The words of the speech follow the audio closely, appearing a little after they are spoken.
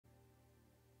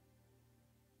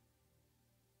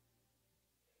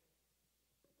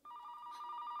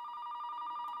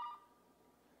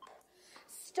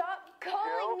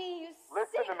calling me, you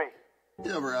Listen to me.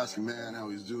 You ever ask a man how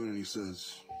he's doing and he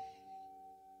says,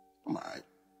 I'm all right.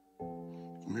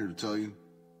 I'm here to tell you,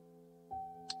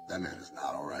 that man is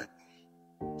not all right.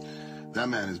 That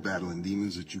man is battling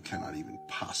demons that you cannot even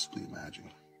possibly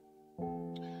imagine.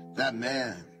 That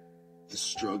man is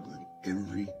struggling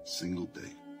every single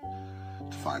day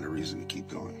to find a reason to keep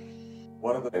going.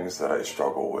 One of the things that I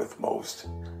struggle with most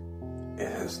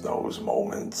is those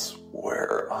moments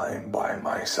where I'm by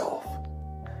myself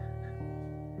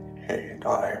and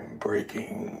I'm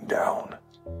breaking down,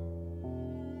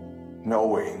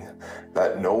 knowing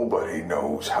that nobody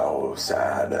knows how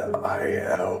sad I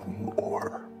am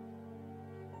or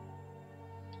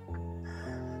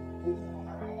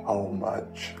how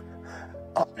much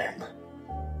I'm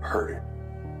hurting.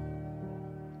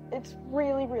 It's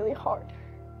really, really hard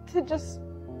to just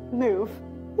move.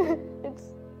 It's,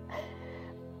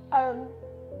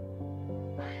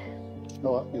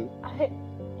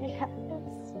 yeah,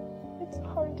 it's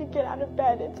hard to get out of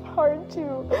bed. It's hard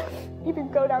to even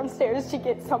go downstairs to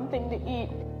get something to eat.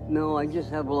 No, I just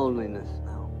have loneliness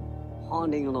now.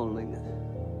 Haunting loneliness.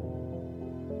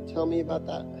 Tell me about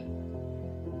that.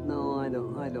 No, I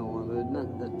don't want to.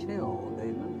 Nothing to tell,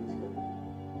 David.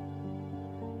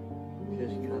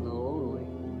 Just kind of lonely.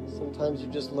 Sometimes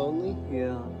you're just lonely?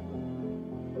 Yeah.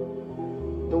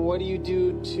 And what do you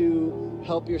do to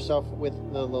help yourself with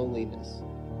the loneliness?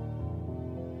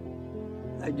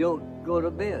 I don't go to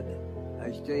bed.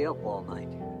 I stay up all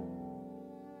night.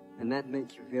 And that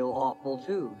makes you feel awful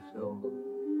too, so.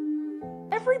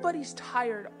 Everybody's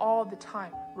tired all the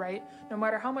time, right? No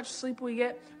matter how much sleep we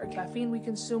get or caffeine we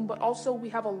consume, but also we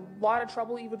have a lot of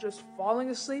trouble even just falling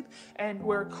asleep, and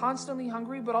we're constantly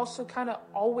hungry, but also kind of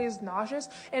always nauseous,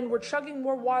 and we're chugging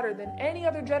more water than any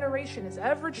other generation has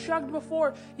ever chugged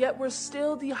before, yet we're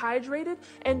still dehydrated,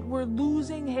 and we're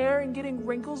losing hair and getting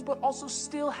wrinkles, but also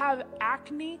still have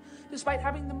acne, despite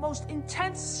having the most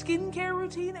intense skincare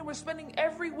routine, and we're spending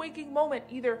every waking moment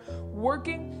either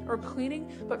working or cleaning,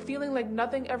 but feeling like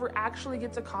nothing ever actually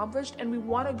gets accomplished, and we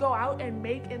want to go out and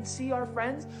make and see our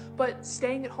friends, but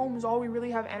staying at home is all we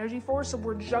really have energy for, so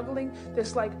we're juggling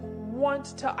this like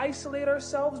want to isolate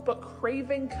ourselves but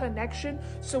craving connection,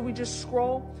 so we just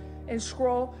scroll and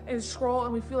scroll and scroll,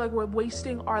 and we feel like we're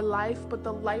wasting our life, but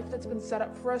the life that's been set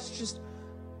up for us just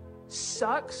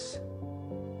sucks.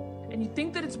 And you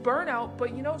think that it's burnout,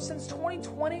 but you know, since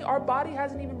 2020, our body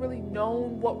hasn't even really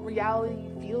known what reality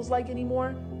feels like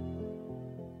anymore.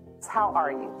 How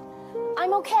are you?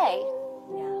 I'm okay.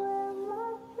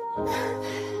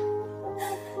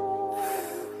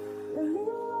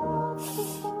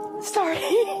 Sorry.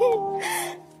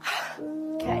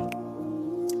 Okay.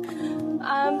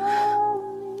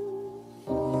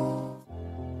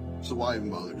 So why even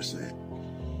bother to say it?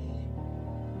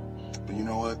 But you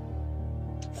know what?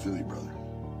 I feel you, brother.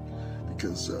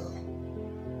 Because,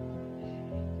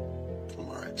 I'm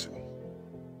alright too.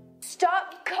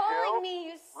 Stop calling me,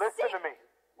 you Listen to me.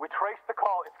 We traced the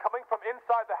call. It's coming from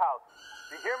inside the house.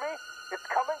 You hear me? It's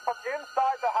coming from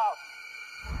inside the house.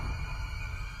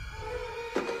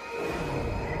 You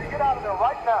need to get out of there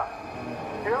right now.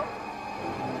 You?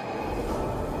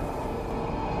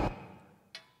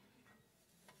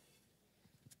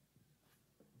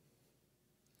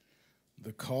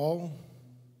 The call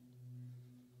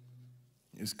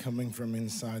is coming from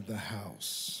inside the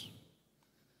house.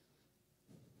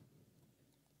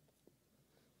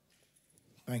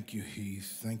 Thank you,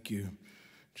 Heath. Thank you,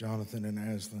 Jonathan and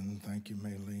Aslan. Thank you,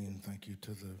 Maylene. Thank you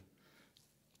to the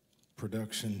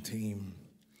production team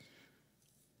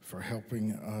for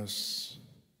helping us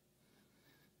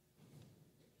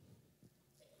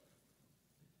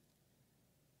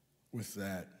with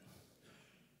that.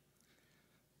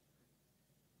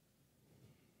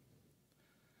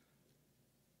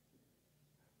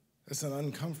 It's an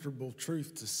uncomfortable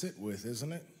truth to sit with,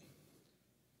 isn't it?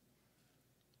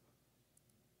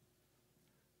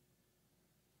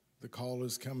 The call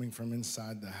is coming from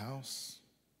inside the house.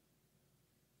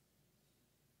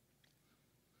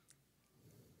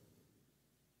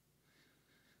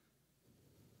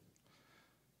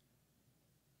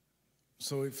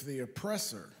 So if the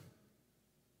oppressor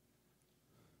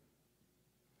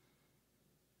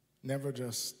never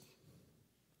just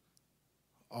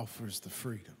offers the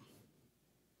freedom,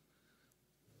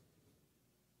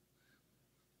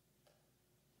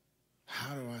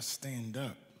 how do I stand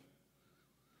up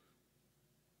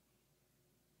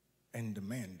and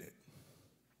demand it?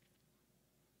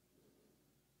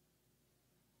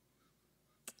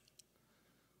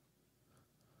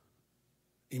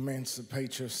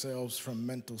 Emancipate yourselves from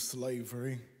mental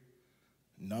slavery.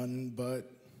 None but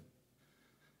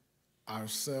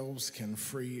ourselves can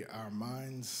free our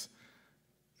minds.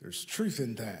 There's truth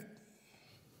in that.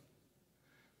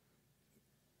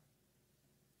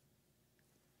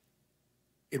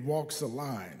 It walks a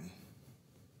line.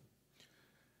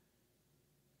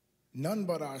 None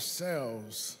but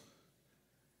ourselves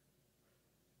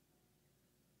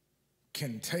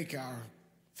can take our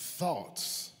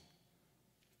thoughts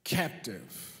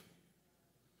captive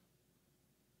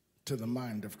to the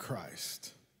mind of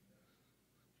Christ,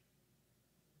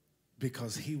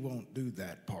 because he won't do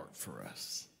that part for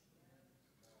us.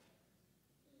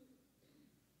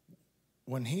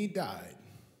 When he died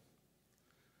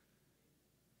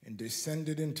and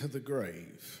descended into the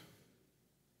grave,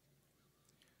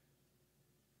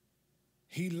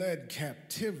 he led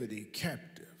captivity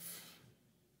captive,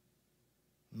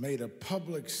 made a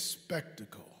public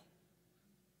spectacle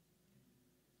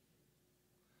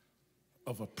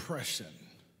of oppression,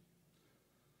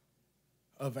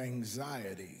 of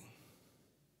anxiety,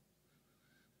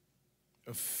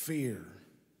 of fear,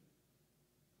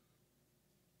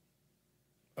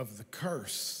 of the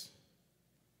curse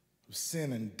of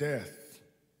sin and death.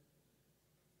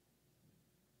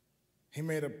 He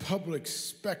made a public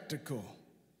spectacle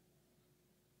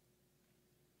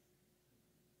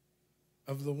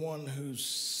of the one whose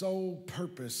sole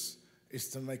purpose is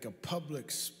to make a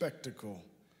public spectacle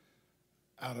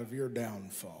out of your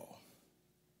downfall.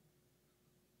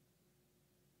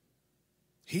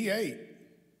 He ate,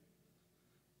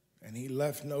 and he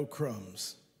left no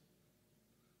crumbs.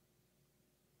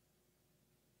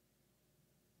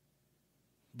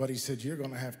 But he said, you're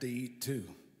going to have to eat too.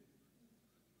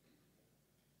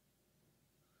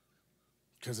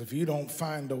 Because if you don't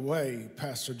find a way,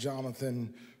 Pastor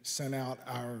Jonathan sent out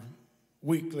our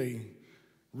weekly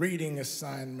reading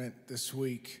assignment this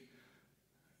week.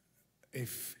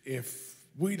 If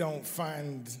we don't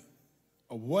find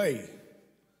a way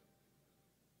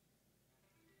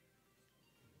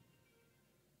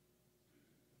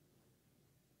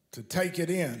to take it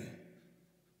in,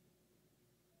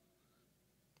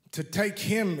 to take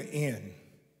him in,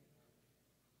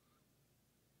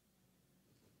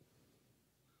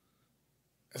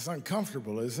 it's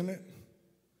uncomfortable, isn't it?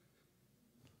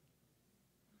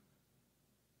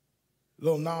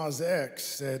 Lil Nas X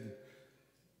said,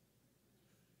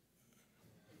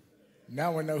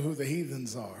 now we know who the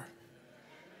heathens are.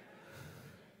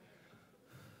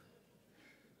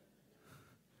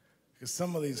 Because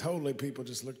some of these holy people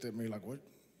just looked at me like, what?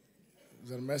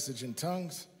 Is that a message in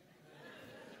tongues?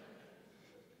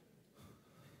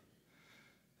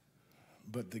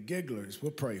 But the gigglers,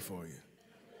 we'll pray for you.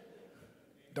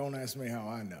 Don't ask me how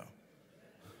I know.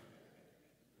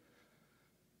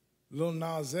 Lil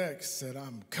Nas X said,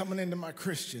 I'm coming into my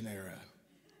Christian era.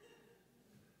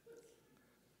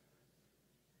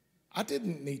 I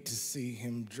didn't need to see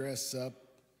him dress up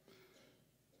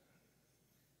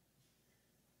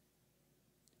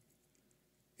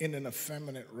in an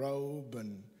effeminate robe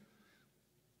and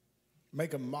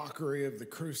make a mockery of the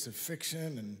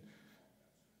crucifixion and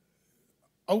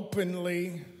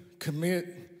openly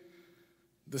commit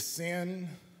the sin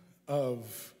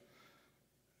of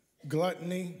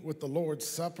gluttony with the Lord's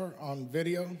Supper on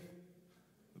video.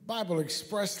 The Bible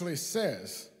expressly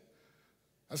says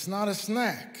that's not a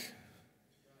snack.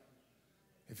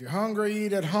 If you're hungry,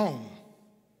 eat at home.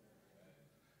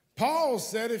 Paul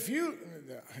said if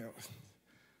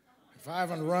I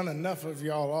haven't run enough of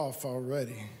y'all off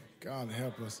already, God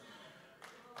help us.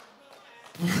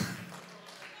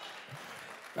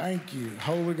 Thank you.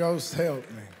 Holy Ghost, help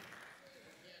me.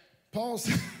 Paul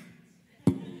said,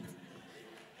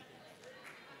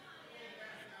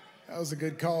 that was a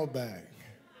good callback.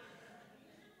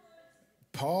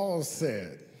 Paul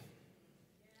said,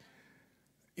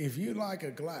 if you like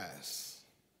a glass,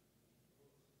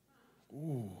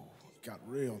 ooh, got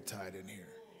real tight in here.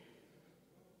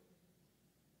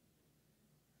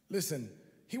 Listen,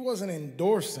 he wasn't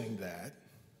endorsing that.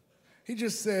 He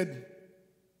just said,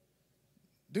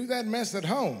 do that mess at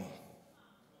home.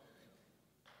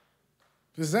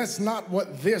 Because that's not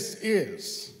what this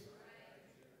is.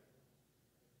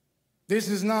 This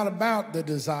is not about the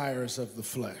desires of the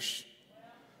flesh.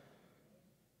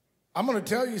 I'm going to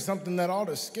tell you something that ought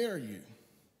to scare you.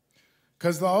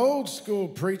 Because the old school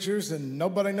preachers, and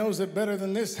nobody knows it better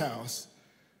than this house,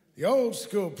 the old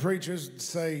school preachers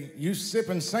say, you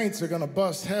sipping saints are going to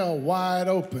bust hell wide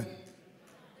open.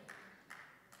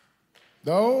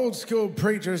 The old school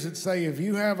preachers would say, if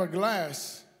you have a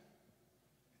glass,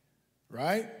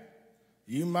 right,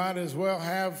 you might as well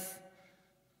have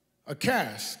a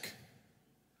cask.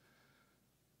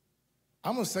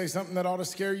 I'm going to say something that ought to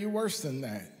scare you worse than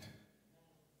that.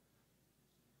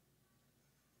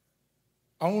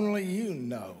 Only you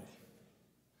know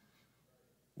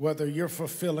whether you're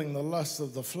fulfilling the lusts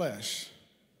of the flesh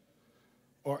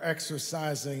or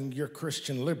exercising your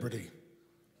Christian liberty.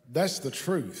 That's the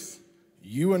truth.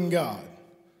 You and God,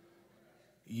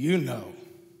 you know.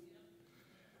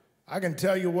 I can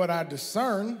tell you what I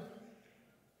discern.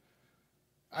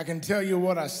 I can tell you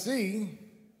what I see,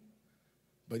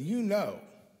 but you know.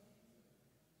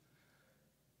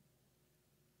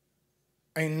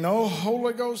 Ain't no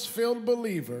Holy Ghost-filled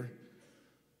believer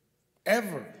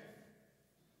ever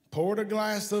poured a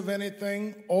glass of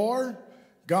anything or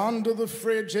gone to the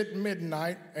fridge at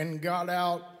midnight and got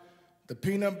out the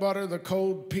peanut butter, the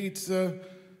cold pizza,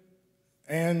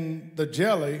 and the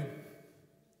jelly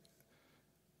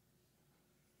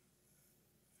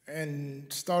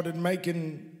and started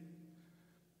making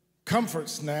comfort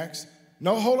snacks.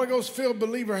 No Holy Ghost-filled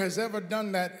believer has ever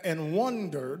done that and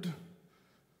wondered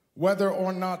whether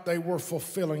or not they were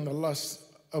fulfilling the lusts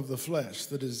of the flesh,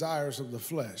 the desires of the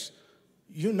flesh.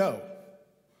 You know.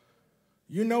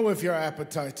 You know if your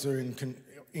appetites are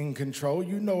in control.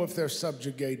 You know if they're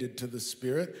subjugated to the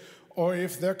Spirit or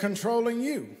if they're controlling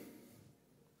you.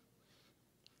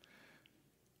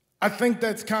 I think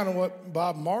that's kind of what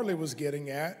Bob Marley was getting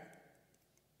at.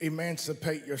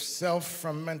 Emancipate yourself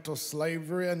from mental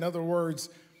slavery. In other words,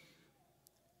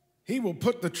 he will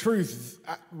put the truth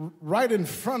right in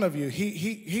front of you.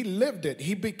 He lived it.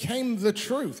 He became the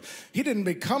truth. He didn't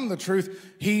become the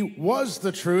truth. He was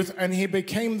the truth, and he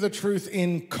became the truth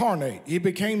incarnate. He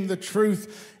became the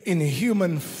truth in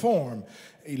human form.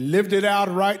 He lived it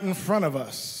out right in front of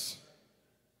us.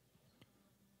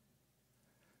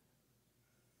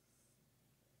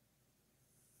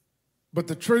 But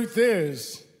the truth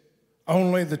is,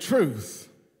 only the truth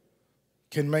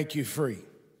can make you free.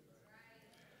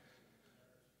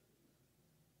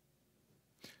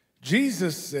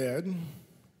 Jesus said,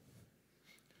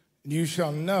 you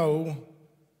shall know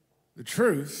the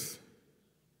truth,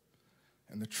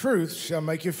 and the truth shall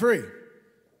make you free.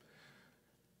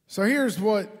 So here's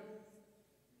what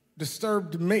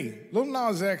disturbed me. Lil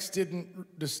Nas X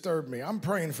didn't disturb me. I'm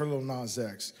praying for Lil Nas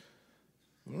X.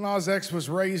 Lil Nas X was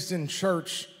raised in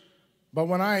church, but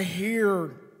when I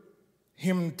hear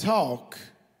him talk,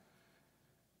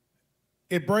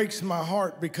 it breaks my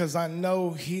heart because I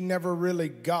know he never really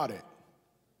got it.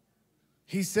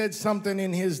 He said something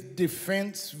in his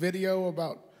defense video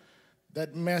about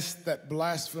that mess, that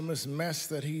blasphemous mess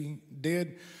that he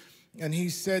did. And he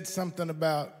said something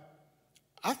about,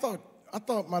 I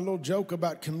thought my little joke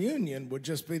about communion would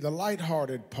just be the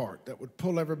lighthearted part that would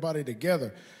pull everybody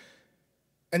together.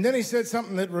 And then he said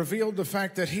something that revealed the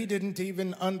fact that he didn't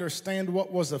even understand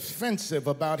what was offensive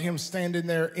about him standing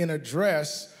there in a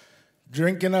dress,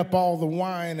 drinking up all the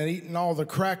wine and eating all the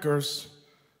crackers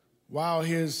while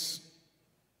his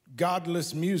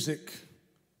godless music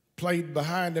played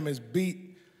behind him, his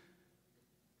beat.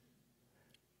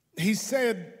 He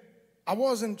said, I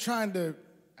wasn't trying to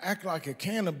act like a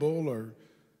cannibal or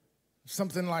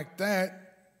something like that.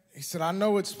 He said, I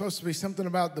know it's supposed to be something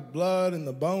about the blood and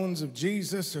the bones of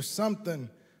Jesus or something.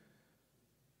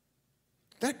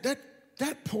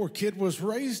 That poor kid was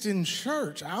raised in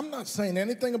church. I'm not saying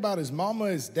anything about his mama,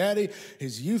 his daddy,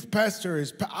 his youth pastor,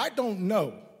 I don't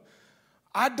know.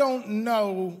 I don't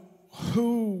know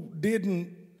who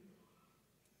didn't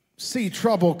see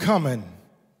trouble coming,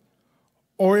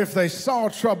 or if they saw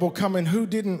trouble coming, who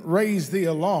didn't raise the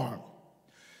alarm.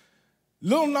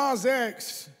 Lil Nas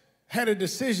X had a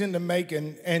decision to make,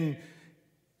 and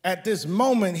at this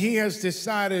moment, he has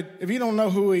decided, if you don't know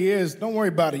who he is, don't worry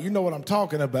about it. You know what I'm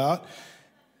talking about.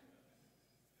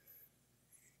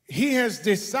 He has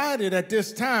decided at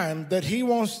this time that he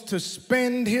wants to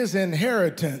spend his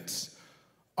inheritance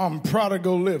on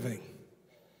prodigal living.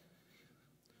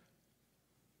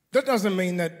 That doesn't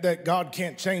mean that God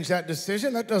can't change that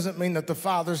decision. That doesn't mean that the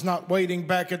Father's not waiting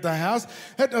back at the house.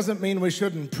 That doesn't mean we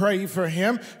shouldn't pray for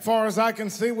him. Far as I can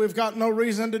see, we've got no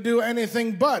reason to do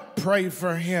anything but pray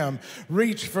for him,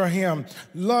 reach for him,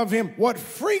 love him. What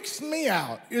freaks me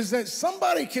out is that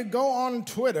somebody could go on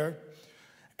Twitter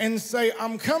and say,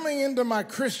 I'm coming into my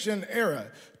Christian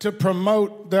era to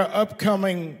promote their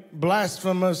upcoming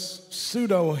blasphemous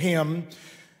pseudo hymn.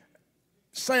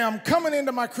 Say, I'm coming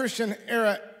into my Christian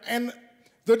era, and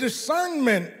the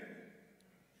discernment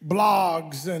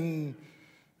blogs and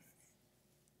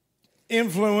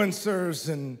influencers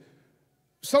and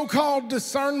so-called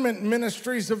discernment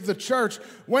ministries of the church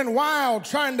went wild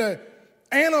trying to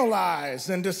analyze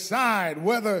and decide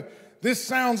whether this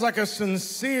sounds like a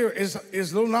sincere,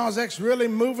 is Lil Nas X really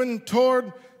moving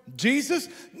toward Jesus?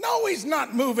 No, he's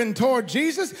not moving toward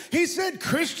Jesus. He said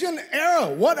Christian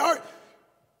era.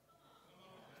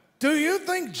 Do you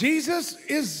think Jesus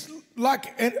is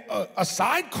like a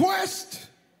side quest?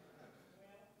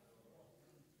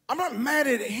 I'm not mad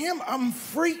at him. I'm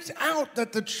freaked out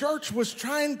that the church was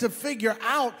trying to figure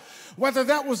out whether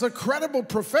that was a credible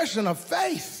profession of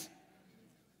faith.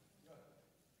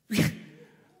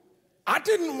 I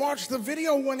didn't watch the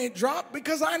video when it dropped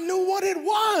because I knew what it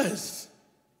was.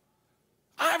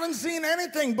 I haven't seen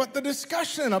anything but the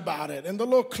discussion about it and the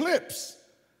little clips.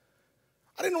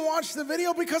 I didn't watch the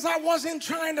video because I wasn't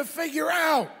trying to figure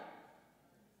out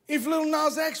if Lil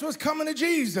Nas X was coming to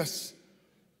Jesus.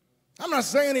 I'm not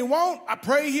saying he won't. I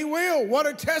pray he will. What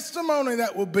a testimony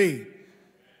that will be.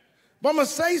 But I'm going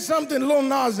to say something, Lil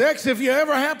Nas X, if you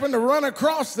ever happen to run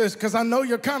across this, because I know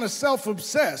you're kind of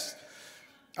self-obsessed.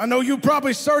 I know you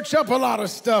probably search up a lot of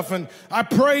stuff, and I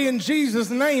pray in Jesus'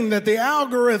 name that the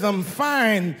algorithm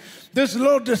find this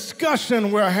little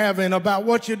discussion we're having about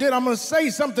what you did. I'm going to say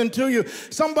something to you.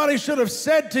 Somebody should have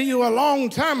said to you a long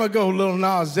time ago, Lil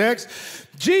Nas X,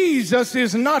 Jesus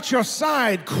is not your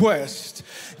side quest.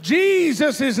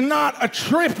 Jesus is not a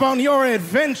trip on your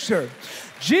adventure.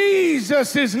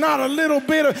 Jesus is not a little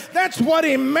bit of, that's what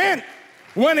he meant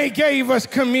when he gave us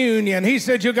communion. He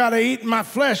said, you got to eat my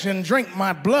flesh and drink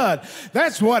my blood.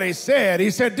 That's what he said. He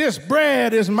said, this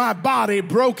bread is my body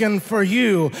broken for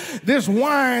you. This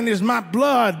wine is my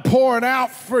blood poured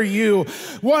out for you.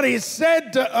 What he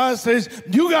said to us is,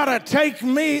 you got to take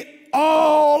me,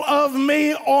 all of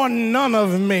me or none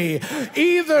of me.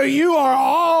 Either you are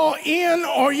all in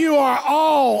or you are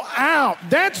all out.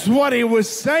 That's what he was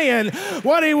saying.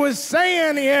 What he was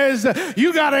saying is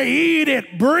you got to eat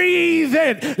it, breathe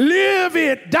it, live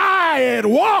it, die it,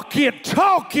 walk it,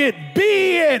 talk it,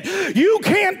 be it. You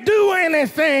can't do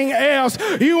anything else.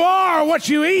 You are what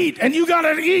you eat, and you got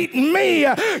to eat me.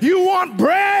 You want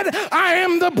bread? I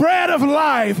am the bread of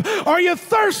life. Are you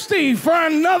thirsty for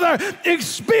another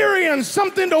experience?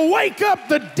 Something to wake up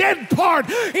the dead part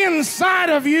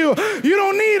inside of you. You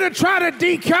don't need to try to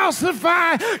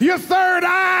decalcify your third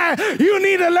eye. You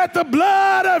need to let the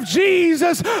blood of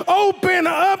Jesus open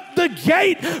up the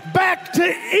gate back to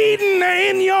Eden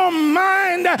in your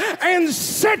mind and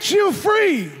set you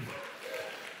free.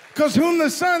 Because whom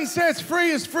the Son sets free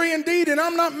is free indeed, and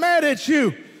I'm not mad at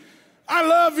you. I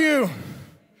love you.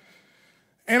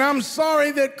 And I'm sorry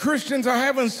that Christians are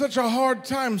having such a hard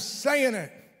time saying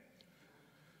it.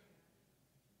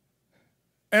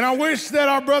 And I wish that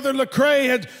our brother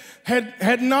Lecrae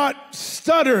had not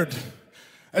stuttered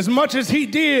as much as he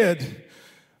did.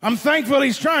 I'm thankful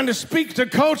he's trying to speak to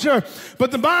culture,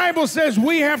 but the Bible says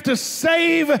we have to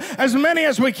save as many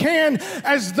as we can,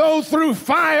 as though through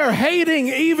fire, hating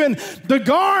even the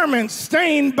garments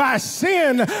stained by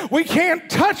sin. We can't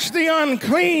touch the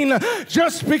unclean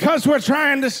just because we're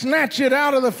trying to snatch it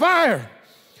out of the fire.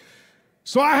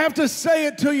 So I have to say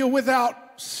it to you without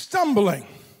stumbling.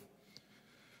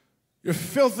 Your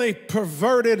filthy,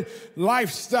 perverted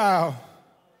lifestyle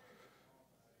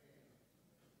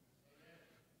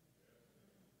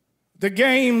the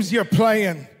games you're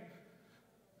playing,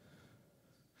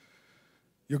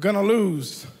 you're going to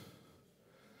lose.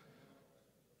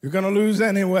 You're going to lose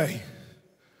anyway.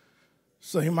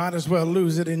 So you might as well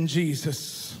lose it in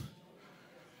Jesus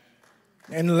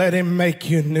and let him make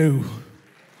you new.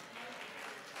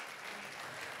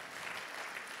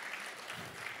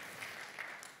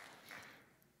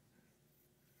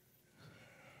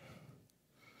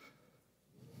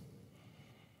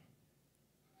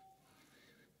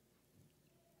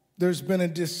 There's been a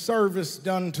disservice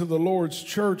done to the Lord's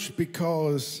church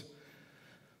because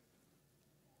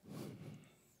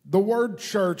the word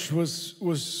church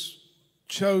was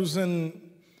chosen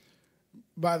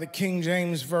by the King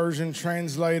James Version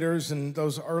translators and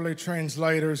those early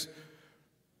translators.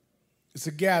 It's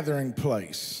a gathering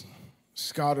place,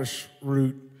 Scottish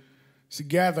root. It's a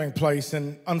gathering place,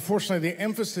 and unfortunately the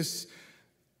emphasis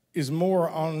is more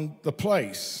on the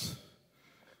place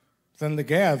than the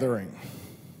gathering.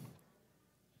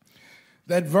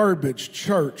 That verbiage,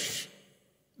 church,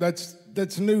 that's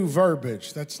new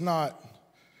verbiage. That's not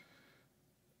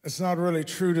really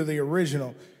true to the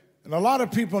original. And a lot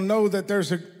of people know that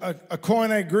there's a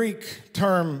Koine Greek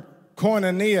term,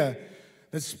 koinonia,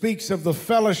 that speaks of the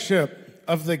fellowship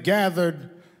of the gathered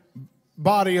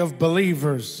body of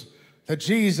believers, that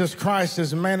Jesus Christ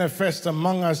is manifest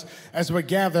among us as we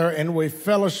gather and we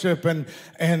fellowship, and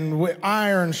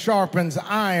iron sharpens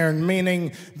iron,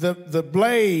 meaning the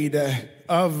blade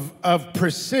of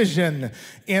precision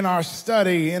in our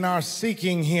study, in our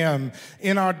seeking him,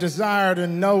 in our desire to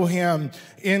know him,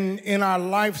 in our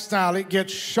lifestyle. It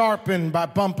gets sharpened by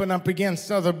bumping up against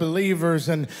other believers,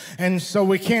 and so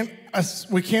we can't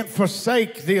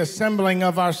forsake the assembling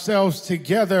of ourselves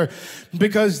together,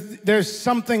 because there's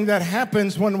something that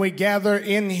happens when we gather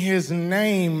in his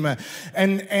name,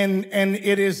 and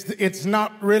it's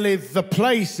not really the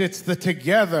place, it's the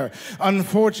together.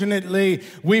 Unfortunately,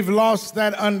 we've lost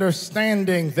that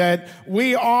understanding that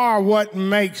we are what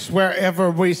makes wherever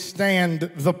we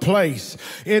stand the place.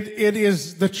 It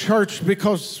is the church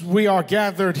because we are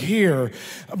gathered here.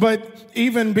 But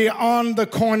even beyond the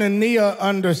koinonia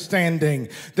understanding,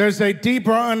 there's a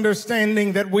deeper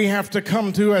understanding that we have to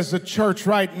come to as a church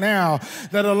right now,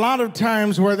 that a lot of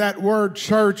times where that word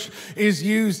church is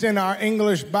used in our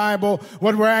English Bible,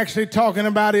 what we're actually talking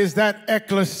about is that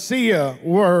ecclesia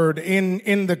word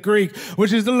in the Greek,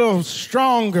 which is a little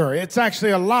stronger. It's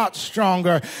actually a lot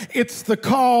stronger. It's the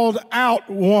called out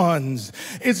ones.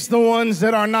 It's the ones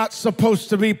that are not supposed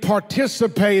to be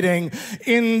participating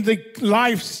in the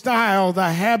lifestyle,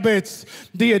 the habits,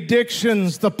 the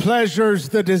addictions, the pleasures,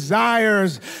 the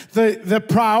desires, the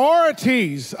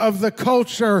priorities of the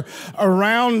culture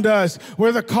around us.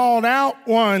 We're the called out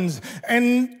ones.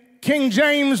 And King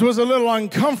James was a little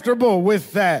uncomfortable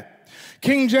with that.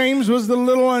 King James was a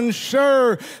little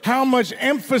unsure how much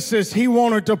emphasis he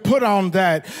wanted to put on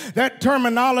that. That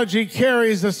terminology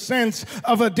carries a sense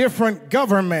of a different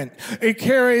government. It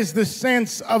carries the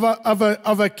sense of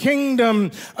a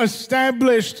kingdom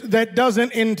established that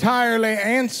doesn't entirely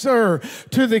answer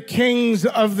to the kings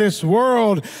of this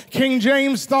world. King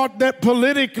James thought that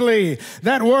politically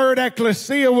that word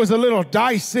ecclesia was a little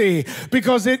dicey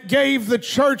because it gave the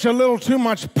church a little too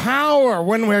much power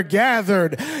when we're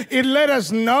gathered. It let us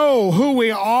know who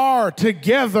we are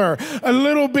together a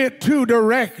little bit too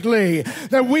directly,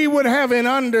 that we would have an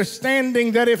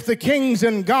understanding that if the kings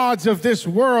and gods of this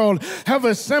world have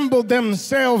assembled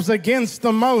themselves against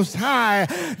the Most High,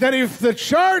 that if the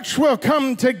church will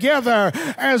come together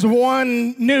as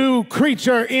one new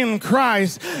creature in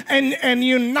Christ and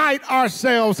unite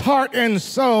ourselves heart and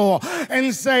soul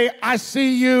and say, I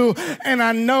see you and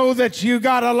I know that you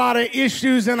got a lot of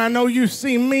issues, and I know you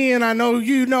see me, and I know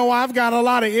you know I've got a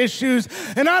lot of issues,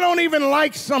 and I don't even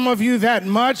like some of you that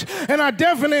much, and I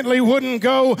definitely wouldn't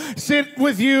go sit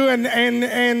with you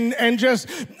and just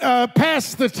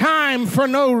pass the time for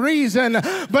no reason,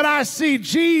 but I see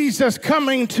Jesus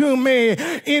coming to me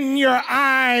in your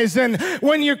eyes, and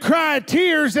when you cry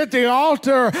tears at the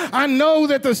altar, I know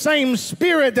that the same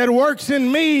Spirit that works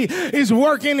in me is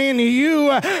working in you,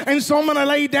 and so I'm going to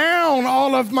lay down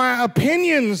all of my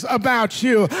opinions about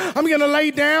you. I'm going to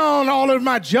lay down all of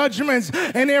my judgments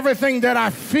and everything that I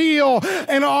feel,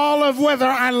 and all of whether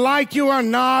I like you or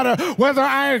not, or whether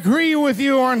I agree with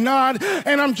you or not,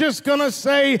 and I'm just going to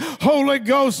say, Holy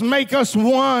Ghost, make us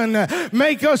one.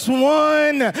 Make us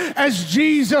one as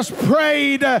Jesus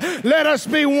prayed. Let us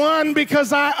be one,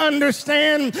 because I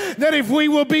understand that if we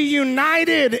will be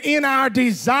united in our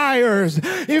desires,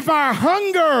 if our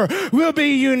hunger will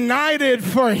be united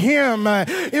for Him,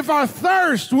 if our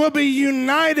thirst will be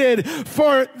united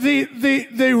for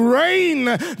the rain,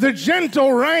 the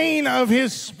gentle rain of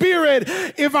His Spirit,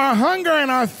 if our hunger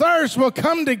and our thirst will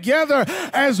come together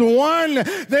as one,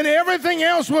 then everything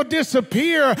else will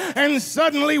disappear, and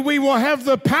suddenly we will have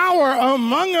the power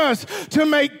among us to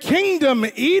make kingdom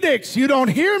edicts. You don't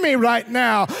hear me right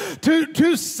now.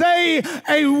 To say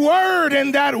a word,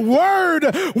 and that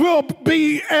word will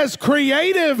be as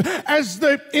creative as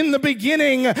in the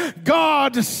beginning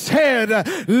God said,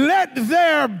 let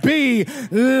there be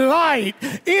light.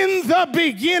 In the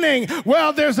beginning,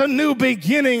 well, there's a new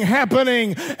beginning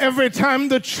happening every time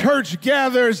the church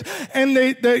gathers, and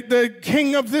the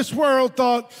king of this world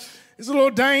thought it's a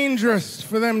little dangerous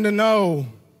for them to know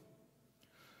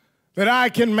that I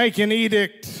can make an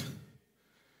edict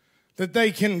that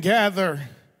they can gather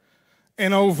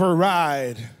and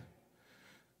override.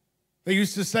 They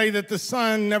used to say that the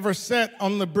sun never set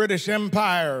on the British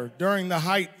Empire during the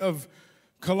height of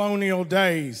colonial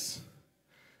days.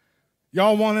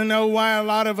 Y'all want to know why a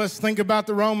lot of us think about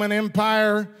the Roman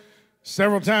Empire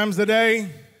several times a day?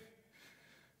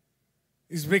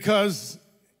 It's because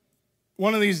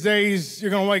one of these days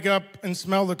you're going to wake up and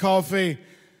smell the coffee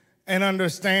and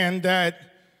understand that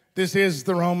this is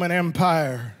the Roman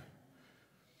Empire.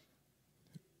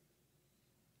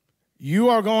 You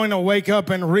are going to wake up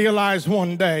and realize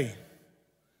one day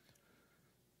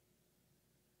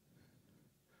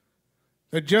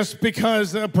that just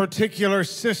because a particular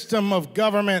system of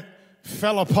government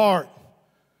fell apart,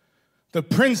 the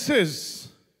princes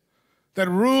that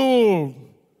ruled,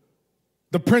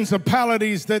 the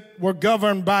principalities that were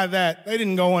governed by that, they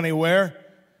didn't go anywhere.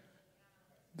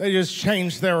 They just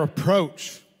changed their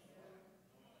approach.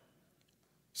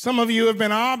 Some of you have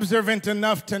been observant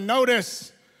enough to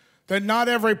notice that not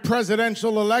every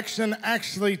presidential election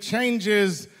actually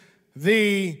changes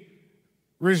the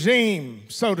regime,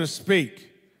 so to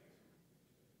speak.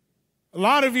 A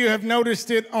lot of you have noticed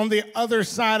it on the other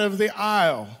side of the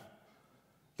aisle.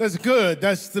 That's good.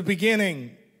 That's the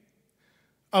beginning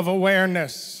of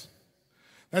awareness.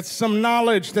 That's some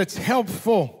knowledge that's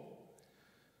helpful.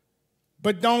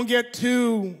 But don't get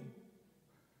too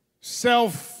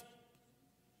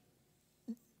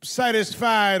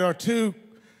self-satisfied or too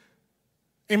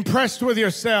impressed with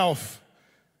yourself.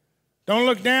 Don't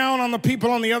look down on the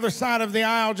people on the other side of the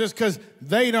aisle just because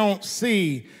they don't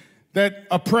see that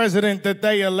a president that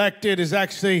they elected is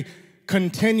actually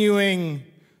continuing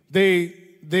the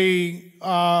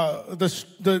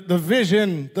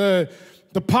vision, the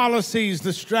policies,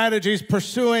 the strategies,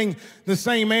 pursuing the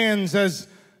same ends as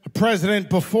a president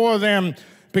before them.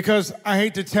 Because I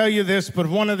hate to tell you this, but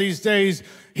one of these days,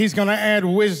 he's going to add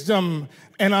wisdom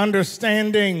and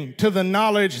understanding to the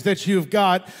knowledge that you've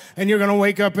got. And you're going to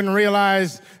wake up and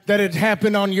realize that it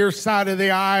happened on your side of the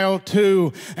aisle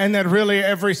too. And that really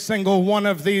every single one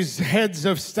of these heads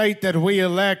of state that we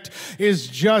elect is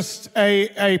just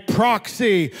a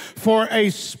proxy for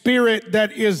a spirit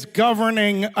that is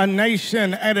governing a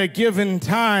nation at a given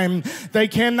time. They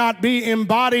cannot be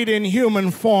embodied in human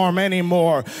form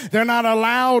anymore. They're not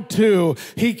allowed to.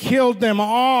 He killed them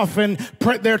off, and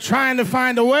they're trying to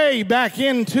find a way back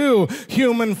into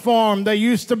human form. They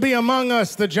used to be among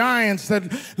us, the giants that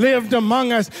lived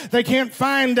among us. They can't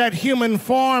find that human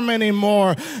form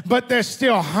anymore, but they're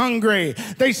still hungry.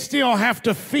 They still have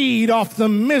to feed off the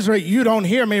misery. You don't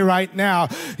hear me right now.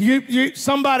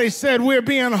 Somebody said we're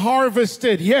being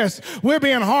harvested. Yes, we're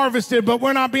being harvested, but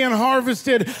we're not being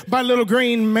harvested by little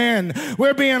green men.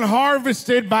 We're being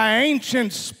harvested by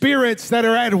ancient spirits that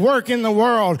are at work in the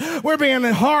world. We're being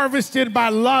harvested by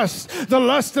lust, the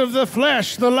lust of the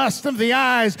flesh, the lust of the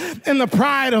eyes, and the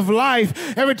pride of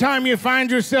life. Every time you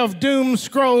find yourself doom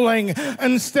scrolling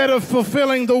instead of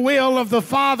fulfilling the will of the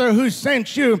Father who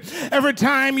sent you, every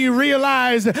time you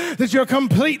realize that you're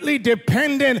completely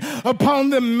dependent upon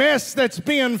the mess that's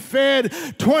being fed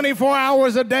 24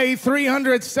 hours a day,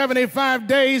 365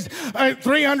 days,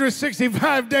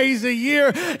 365 days a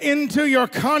year into your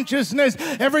consciousness,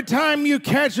 every time you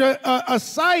catch a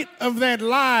sight of that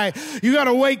lie, you got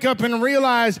to wake up and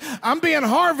realize, I'm being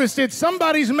harvested.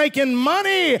 Somebody's making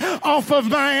money off of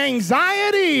my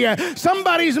anxiety.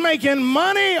 Somebody's making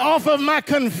money off of my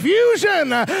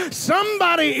confusion.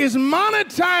 Somebody is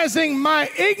monetizing my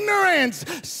ignorance.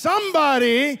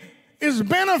 Somebody is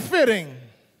benefiting.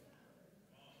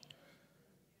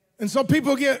 And so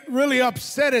people get really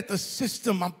upset at the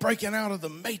system. I'm breaking out of the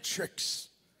matrix.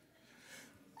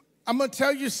 I'm going to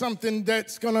tell you something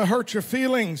that's going to hurt your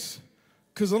feelings,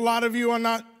 because a lot of you are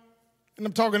not, and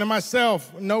I'm talking to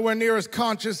myself, nowhere near as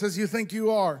conscious as you think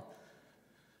you are.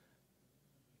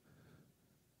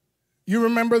 You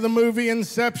remember the movie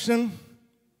Inception?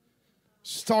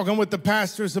 Just talking with the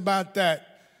pastors about that.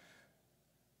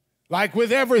 Like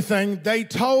with everything, they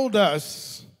told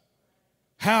us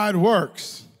how it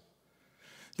works.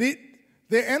 The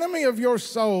enemy of your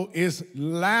soul is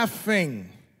laughing.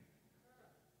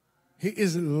 He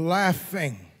is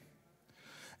laughing.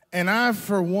 And I,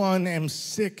 for one, am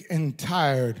sick and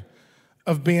tired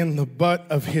of being the butt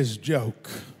of his joke.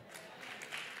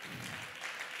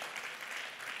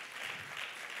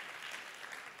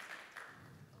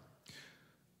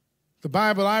 The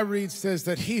Bible I read says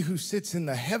that he who sits in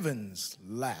the heavens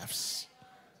laughs.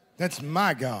 That's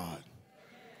my God.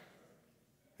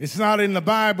 It's not in the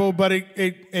Bible, but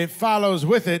it follows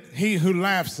with it. He who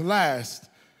laughs last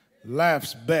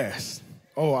laughs best.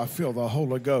 Oh, I feel the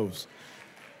Holy Ghost.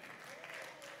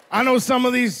 I know some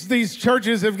of these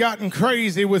churches have gotten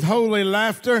crazy with holy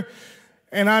laughter,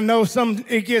 and I know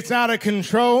it gets out of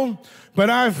control. But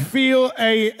I feel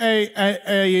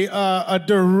a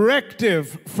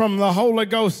directive from the Holy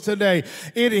Ghost today.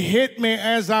 It hit me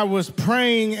as I was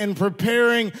praying and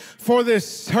preparing for this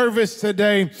service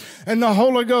today. And the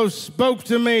Holy Ghost spoke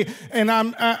to me, and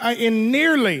I'm in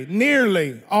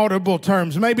nearly audible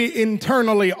terms, maybe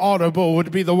internally audible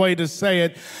would be the way to say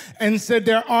it, and said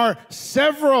there are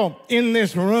several in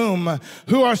this room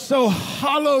who are so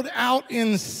hollowed out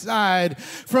inside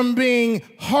from being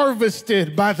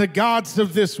harvested by the God gods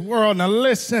of this world. Now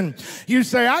listen, you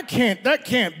say, that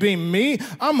can't be me.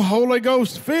 I'm Holy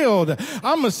Ghost filled.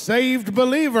 I'm a saved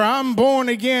believer. I'm born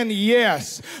again.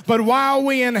 Yes. But while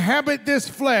we inhabit this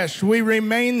flesh, we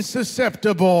remain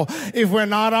susceptible, if we're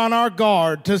not on our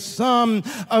guard, to some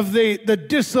of the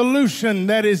dissolution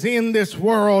that is in this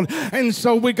world. And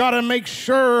so we got to make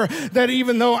sure that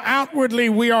even though outwardly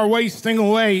we are wasting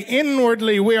away,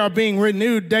 inwardly we are being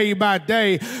renewed day by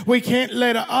day. We can't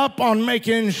let up on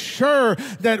making sure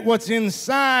that what's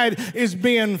inside is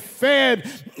being fed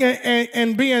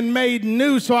and being made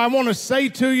new. So I want to say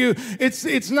to you,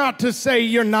 it's not to say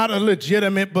you're not a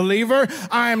legitimate believer.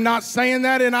 I am not saying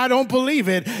that, and I don't believe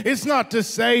it. It's not to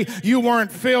say you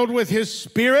weren't filled with His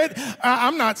Spirit.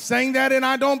 I'm not saying that, and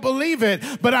I don't believe it.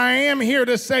 But I am here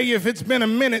to say, if it's been a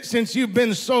minute since you've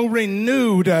been so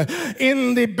renewed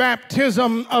in the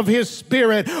baptism of His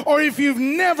Spirit, or if you've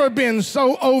never been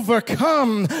so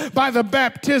overcome by the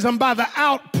baptism, by the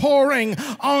outpouring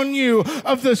on you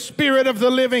of the Spirit of the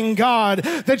living God,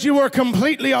 that you were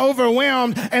completely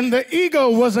overwhelmed and the ego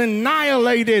was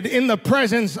annihilated in the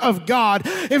presence of God.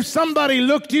 If somebody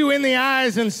looked you in the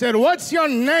eyes and said, "What's your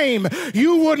name?"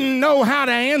 you wouldn't know how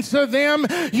to answer them.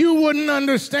 You wouldn't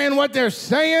understand what they're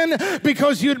saying,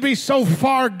 because you'd be so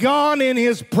far gone in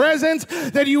His presence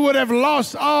that you would have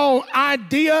lost all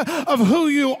idea of who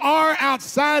you are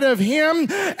outside of Him.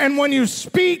 And when you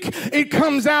speak, it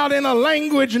comes out in a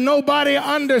language nobody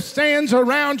understands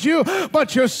around you,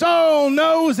 but your soul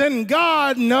knows and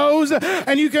God knows.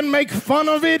 And you can make fun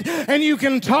of it, and you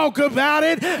can talk about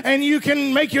it, and you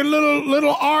can make your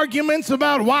little arguments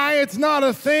about why it's not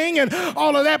a thing and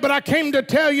all of that. But I came to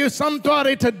tell you,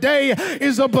 somebody today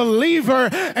is a believer,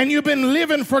 and you've been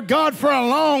living for God for a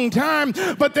long time,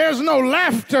 but there's no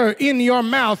laughter in your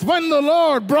mouth. When the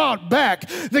Lord brought back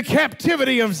the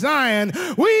captivity of Zion,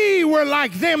 we were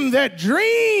like them that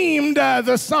dreamed,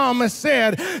 the psalmist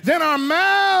said. Then our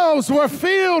mouths were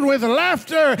filled with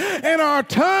laughter and our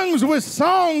tongues with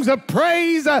songs of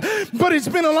praise. But it's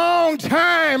been a long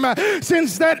time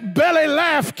since that belly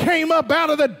laugh came up out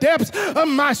of the depths of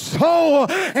my soul,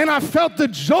 and I felt the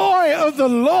joy of the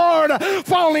Lord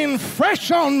falling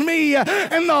fresh on me,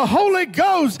 and the Holy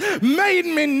Ghost made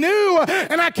me new.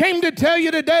 And I came to tell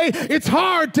you today, it's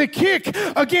hard to kick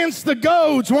against the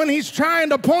goads when He's trying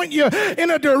to point you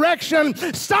in a direction.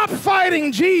 Stop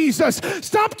fighting Jesus.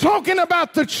 Stop talking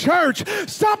about the church.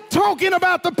 Stop talking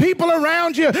about the people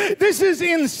around you. This is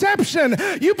inception.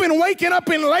 You've been waking up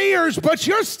in layers, but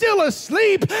you're still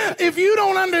asleep if you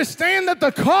don't understand that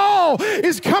the call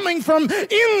is coming from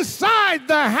inside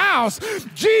the house.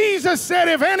 Jesus said,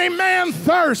 "If any man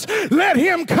thirst, let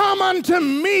him come unto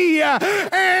me,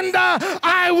 and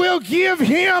I will give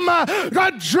him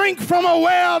a drink from a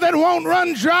well that won't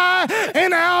run dry.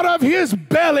 And out of his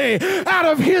belly, out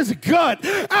of his gut,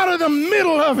 out of the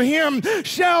middle of him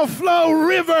shall flow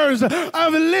rivers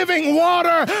of living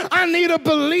water." I need a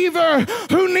believer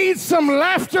who needs some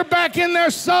laughter back in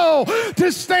their soul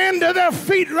to stand to their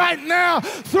feet right now.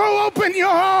 Throw open your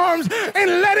arms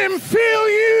and let Him fill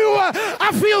you.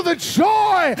 I feel the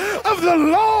joy of the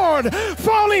Lord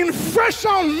falling fresh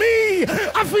on me.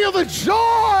 I feel the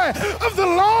joy of the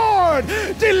Lord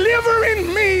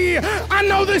delivering me. I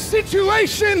know the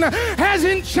situation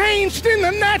hasn't changed in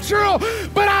the natural,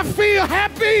 but I feel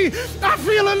happy. I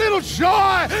feel a little joy.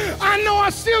 I know I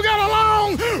still got a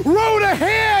long road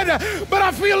ahead, but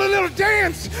I feel a little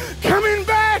dance coming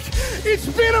back. It's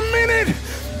been a minute,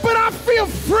 but I feel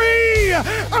free.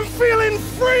 I'm feeling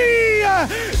free.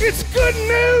 It's good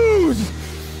news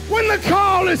when the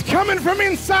call is coming from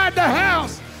inside the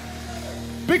house,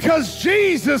 because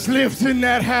Jesus lives in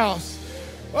that house.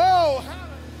 Oh,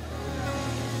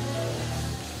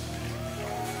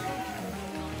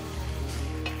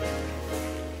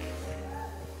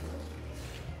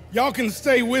 y'all can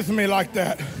stay with me like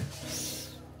that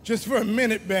just for a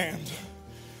minute, band.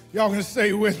 Y'all can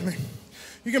stay with me.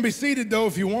 You can be seated, though,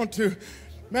 if you want to.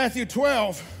 Matthew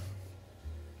 12,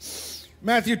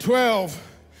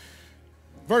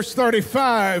 verse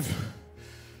 35.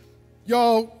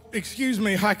 Y'all, excuse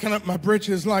me hiking up my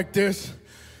britches like this.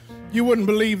 You wouldn't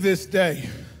believe this day.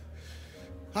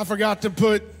 I forgot to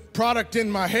put product in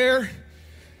my hair.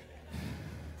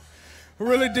 I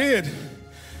really did.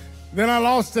 Then I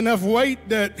lost enough weight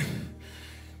that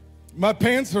my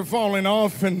pants are falling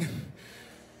off, and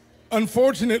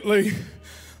unfortunately,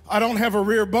 I don't have a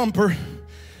rear bumper.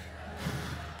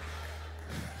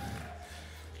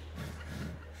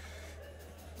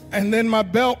 And then my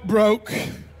belt broke,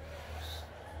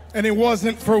 and it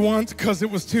wasn't for once because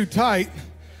it was too tight.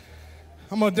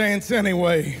 I'm gonna dance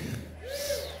anyway.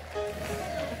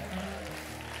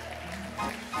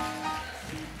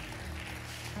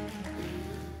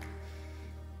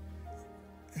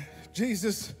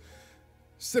 Jesus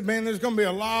said, man, there's going to be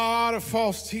a lot of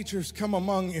false teachers come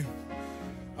among you.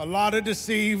 A lot of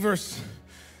deceivers.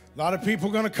 A lot of people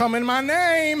going to come in my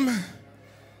name.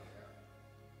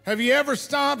 Have you ever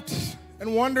stopped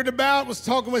and wondered about? Was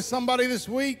talking with somebody this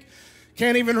week.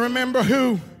 Can't even remember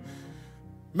who.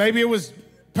 Maybe it was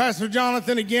Pastor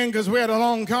Jonathan again, because we had a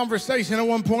long conversation at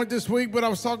one point this week, but I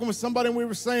was talking with somebody and we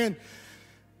were saying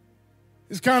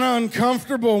it's kind of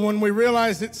uncomfortable when we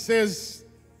realize it says,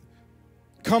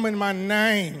 come in my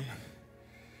name.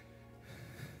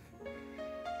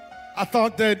 I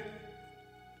thought that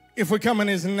if we come in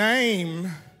his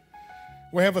name,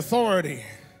 we have authority.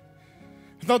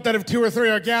 I thought that if 2 or 3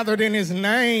 are gathered in his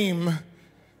name,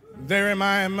 there am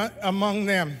I among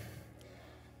them.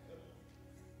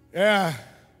 Yeah.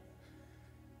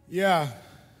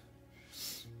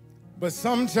 But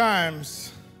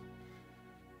sometimes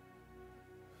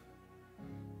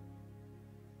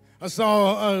I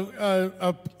saw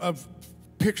a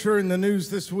picture in the news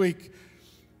this week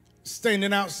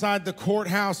standing outside the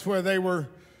courthouse where they were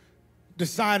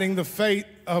deciding the fate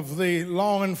of the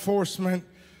law enforcement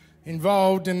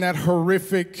involved in that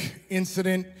horrific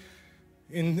incident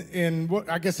in what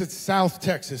I guess it's South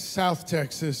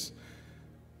Texas,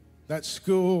 that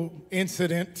school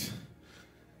incident.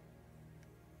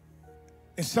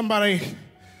 And somebody,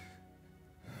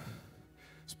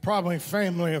 it's probably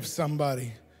family of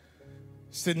somebody,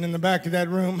 sitting in the back of that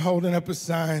room holding up a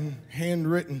sign,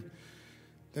 handwritten,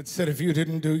 that said, if you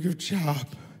didn't do your job,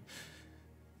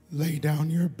 lay down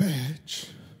your badge.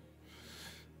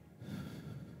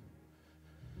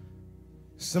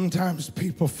 Sometimes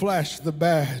people flash the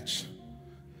badge,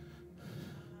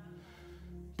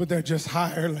 but they're just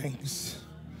hirelings.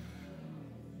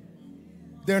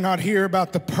 They're not here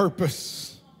about the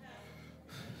purpose.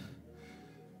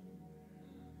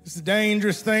 It's a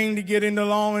dangerous thing to get into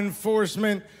law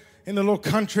enforcement in a little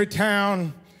country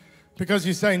town because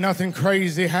you say nothing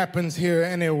crazy happens here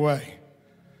anyway.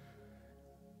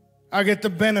 I get the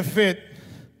benefit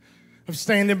of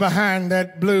standing behind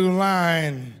that blue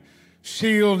line,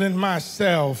 shielding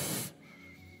myself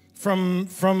from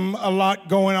a lot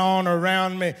going on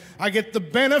around me. I get the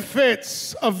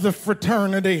benefits of the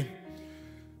fraternity,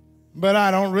 but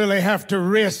I don't really have to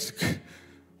risk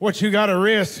what you got to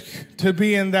risk to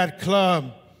be in that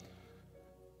club.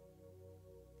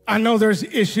 I know there's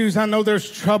issues. I know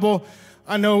there's trouble.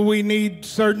 I know we need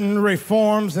certain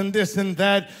reforms and this and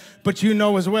that, but you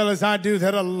know as well as I do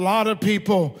that a lot of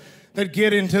people that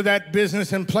get into that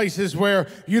business in places where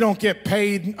you don't get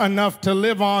paid enough to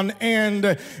live on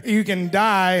and you can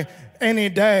die any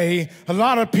day. A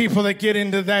lot of people that get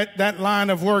into that line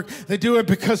of work, they do it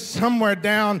because somewhere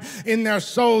down in their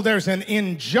soul there's an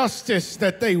injustice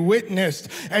that they witnessed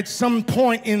at some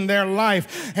point in their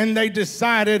life, and they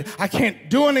decided, I can't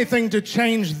do anything to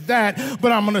change that,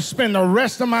 but I'm going to spend the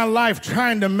rest of my life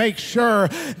trying to make sure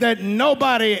that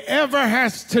nobody ever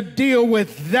has to deal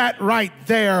with that right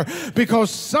there, because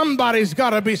somebody's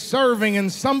got to be serving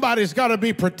and somebody's got to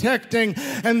be protecting,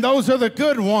 and those are the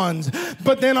good ones.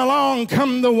 But then along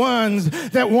come the ones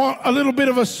that want a little bit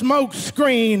of a smoke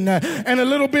screen and a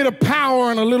little bit of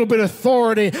power and a little bit of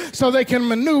authority so they can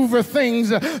maneuver things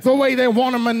the way they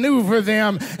want to maneuver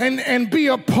them and be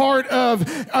a part of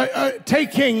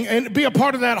taking and be a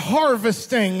part of that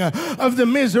harvesting of the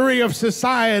misery of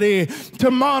society to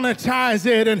monetize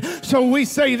it. And so we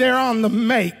say they're on the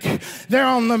make. They're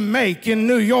on the make in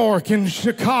New York and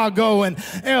Chicago and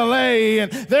LA,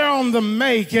 and they're on the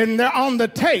make and they're on the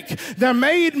take. They're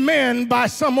made men by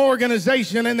some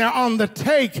organization and they're on the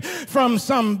take from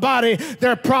somebody.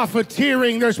 They're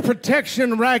profiteering. There's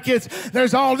protection rackets.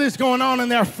 There's all this going on,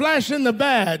 and they're flashing the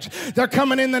badge. They're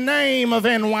coming in the name of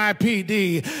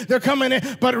NYPD. They're coming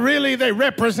in, but really they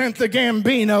represent the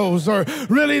Gambinos, or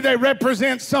really they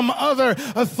represent some other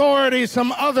authority,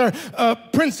 some other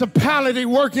principality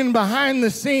working behind the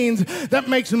scenes that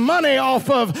makes money off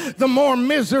of the more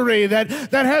misery, that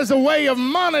has a way of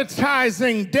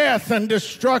monetizing death and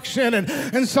destruction.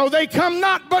 And so they come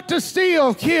not but to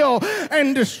steal, kill,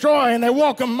 and destroy, and they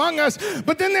walk among us.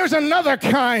 But then there's another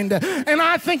kind, and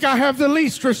I think I have the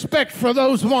least respect for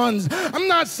those ones. I'm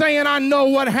not saying I know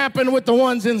what happened with the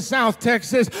ones in South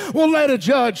Texas. We'll let a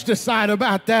judge decide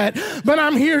about that. But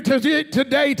I'm here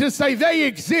today to say they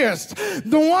exist.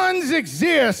 The ones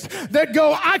exist that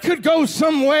go, I could go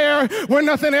somewhere where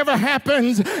nothing ever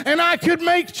happens, and I could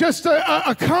make just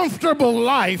a comfortable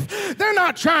life. They're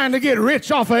not trying to get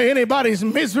rich off of anybody's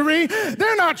misery.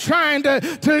 They're not trying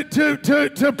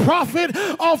to profit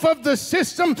off of the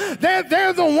system.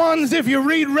 They're the ones, if you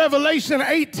read Revelation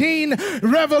 18,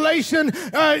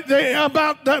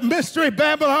 about the mystery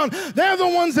Babylon, they're the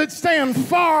ones that stand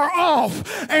far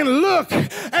off and look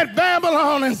at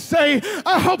Babylon and say,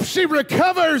 I hope she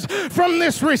recovers from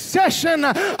this recession.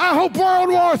 I hope World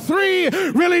War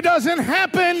III really doesn't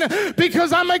happen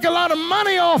because I make a lot of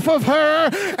money off of her,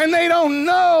 and they don't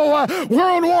know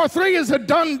World War III is a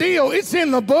done deal. It's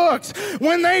in the books.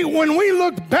 When we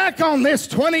look back on this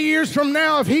 20 years from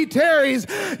now, if he tarries,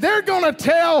 they're going to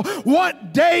tell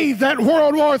what day that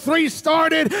World War III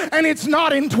started, and it's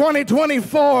not in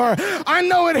 2024. I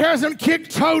know it hasn't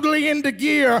kicked totally into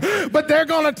gear, but they're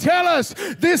going to tell us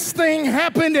this thing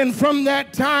happened, and from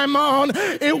that time on,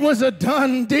 it was a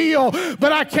done deal.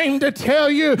 But I came to tell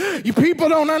you, people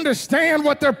don't understand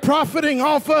what they're profiting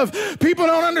off of. People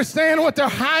don't understand what they're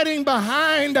hiding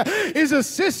behind is a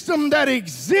system that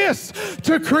exists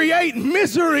to create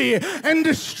misery and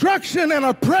destruction and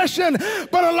oppression.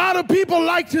 But a lot of people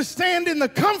like to stand in the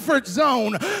comfort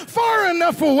zone far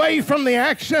enough away from the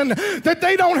action that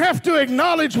they don't have to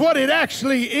acknowledge what it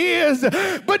actually is,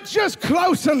 but just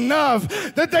close enough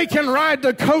that they can ride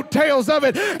the coattails of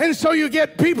it. And so you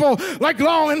get people like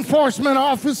law enforcement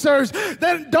officers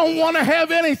that don't want to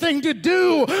have anything to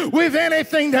do with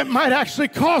anything that might actually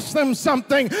cost them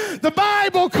something. The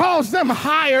Bible calls them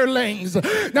hirelings.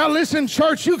 Now listen,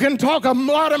 church, you can talk a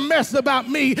lot of mess about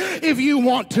me if you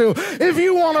want to. If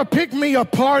you want to pick me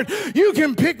apart, you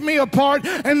can pick me apart,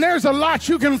 and there's a lot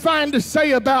you can find to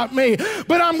say about me.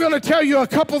 But I'm going to tell you a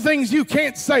couple things you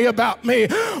can't say about me.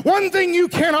 One thing you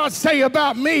cannot say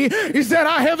about me is that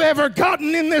I have ever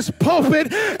gotten in this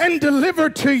pulpit and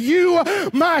delivered to you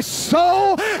my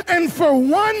soul, and for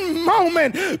one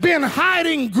moment been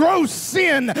hiding gross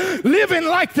sin, living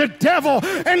like the devil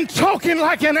and talking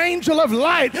like an angel of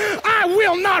light. I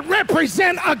will not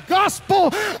represent a gospel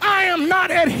I am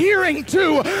not adhering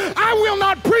to. I will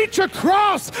not preach a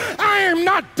cross I am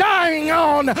not dying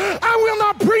on. I will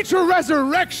not preach a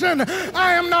resurrection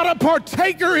I am not a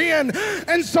partaker in.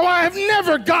 And so I have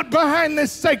never got behind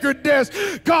this sacred desk,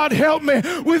 God help me,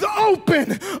 with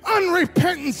open,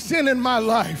 unrepentant sin in my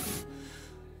life.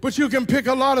 But you can pick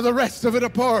a lot of the rest of it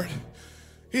apart.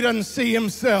 He doesn't see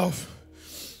himself.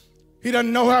 He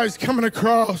doesn't know how he's coming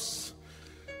across.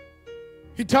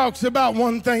 He talks about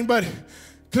one thing, but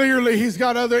clearly he's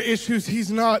got other issues.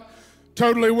 He's not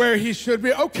totally where he should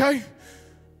be. Okay,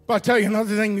 but I'll tell you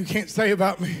another thing you can't say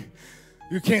about me.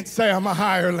 You can't say I'm a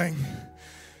hireling.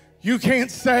 You can't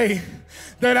say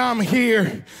that I'm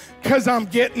here because I'm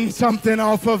getting something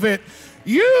off of it.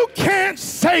 You can't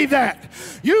say that.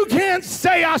 You can't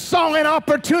say I saw an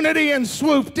opportunity and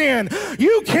swooped in.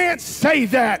 You can't say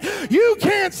that. You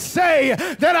can't say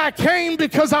that I came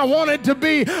because I wanted to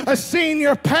be a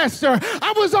senior pastor.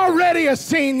 I was already a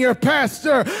senior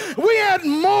pastor. We had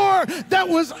more that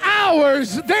was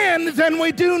ours then than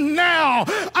we do now.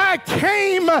 I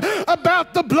came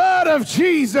about the blood of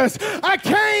Jesus. I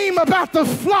came about the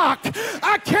flock.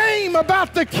 I came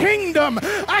about the kingdom.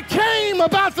 I came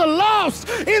about the lost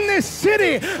in this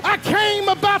city. I came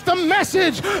about the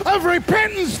message of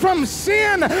repentance from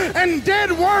sin and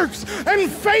dead works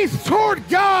and faith toward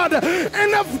God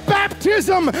and of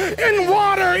baptism in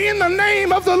water in the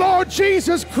name of the Lord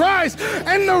Jesus Christ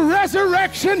and the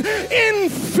resurrection in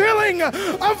filling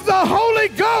of the Holy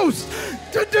Ghost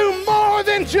to do more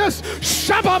than just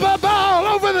shabba-ba-ba all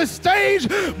over the stage,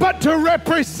 but to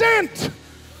represent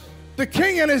the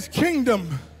King and his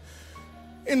kingdom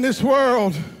in this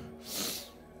world.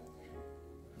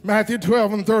 Matthew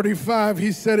 12:35,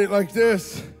 he said it like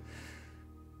this,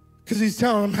 because he's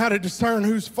telling them how to discern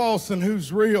who's false and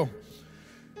who's real.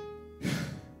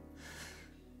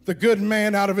 The good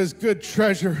man out of his good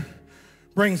treasure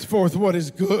brings forth what is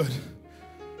good.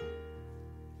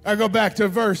 I go back to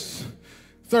verse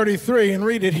 33 and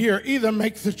read it here. Either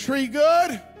make the tree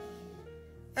good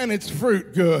and its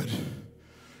fruit good,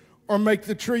 or make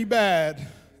the tree bad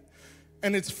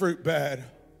and its fruit bad.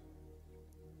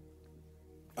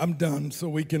 I'm done,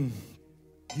 so you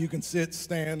can sit,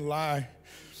 stand, lie,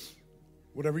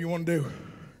 whatever you want to do.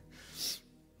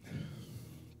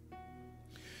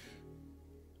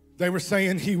 They were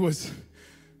saying he was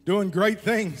doing great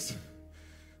things,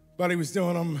 but he was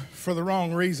doing them for the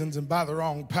wrong reasons and by the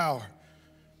wrong power.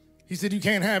 He said, you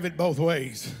can't have it both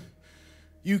ways.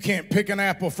 You can't pick an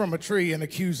apple from a tree and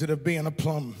accuse it of being a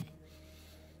plum.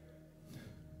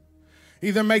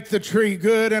 Either make the tree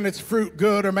good and its fruit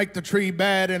good, or make the tree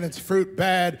bad and its fruit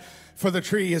bad, for the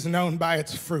tree is known by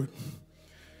its fruit.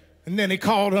 And then he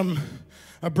called them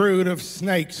a brood of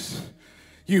snakes.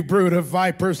 You brood of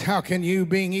vipers, how can you,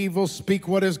 being evil, speak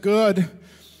what is good?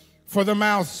 For the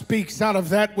mouth speaks out of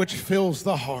that which fills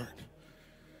the heart.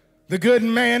 The good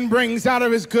man brings out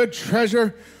of his good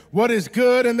treasure what is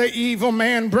good, and the evil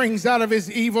man brings out of his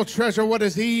evil treasure what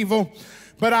is evil.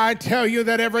 But I tell you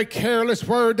that every careless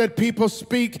word that people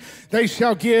speak, they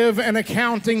shall give an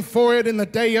accounting for it in the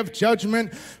day of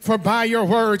judgment. For by your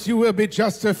words you will be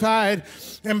justified,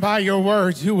 and by your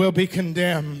words you will be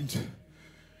condemned.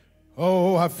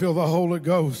 Oh, I feel the Holy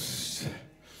Ghost.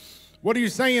 What are you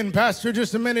saying, Pastor?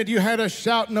 Just a minute, you had us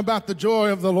shouting about the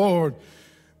joy of the Lord.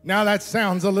 Now that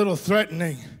sounds a little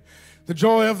threatening. The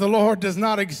joy of the Lord does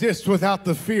not exist without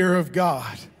the fear of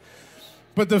God.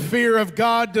 But the fear of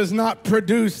God does not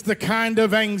produce the kind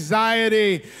of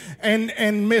anxiety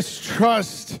and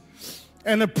mistrust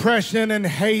and oppression and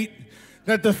hate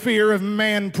that the fear of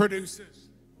man produces.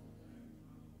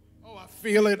 Oh, I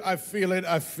feel it, I feel it,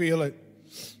 I feel it.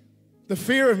 The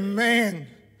fear of man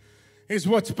is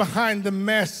what's behind the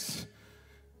mess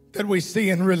that we see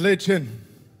in religion.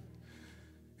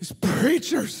 It's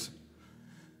preachers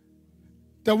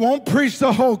that won't preach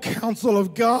the whole counsel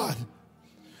of God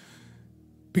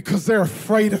because they're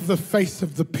afraid of the face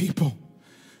of the people.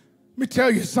 Let me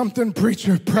tell you something,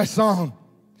 preacher, press on.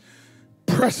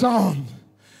 Press on.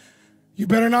 You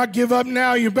better not give up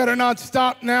now. You better not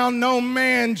stop now. No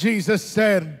man, Jesus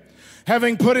said,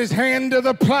 having put his hand to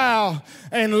the plow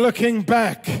and looking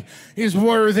back, is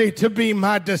worthy to be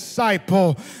my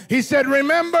disciple. He said,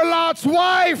 remember Lot's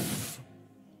wife.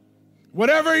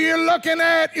 Whatever you're looking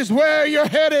at is where you're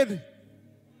headed.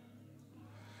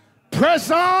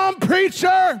 Press on,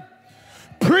 preacher.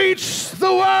 Preach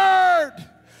the word.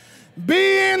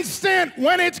 Be instant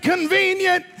when it's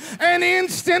convenient and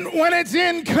instant when it's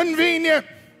inconvenient.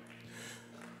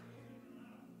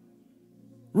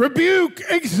 Rebuke,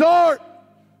 exhort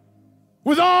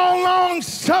with all long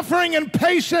suffering and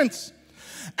patience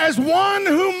as one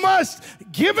who must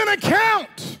give an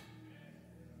account.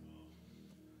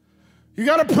 You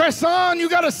got to press on. You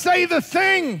got to say the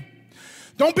thing.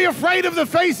 Don't be afraid of the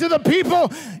face of the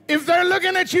people. If they're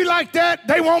looking at you like that,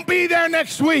 they won't be there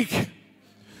next week.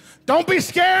 Don't be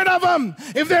scared of them.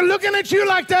 If they're looking at you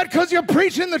like that because you're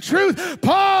preaching the truth,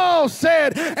 Paul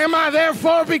said, am I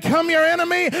therefore become your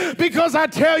enemy because I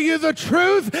tell you the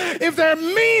truth? If they're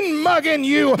mean mugging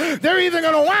you, they're either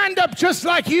going to wind up just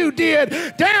like you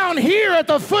did down here at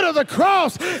the foot of the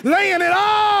cross, laying it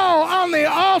all on the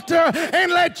altar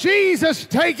and let Jesus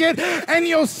take it, and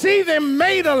you'll see them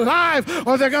made alive,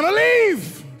 or they're going to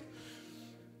leave.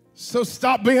 So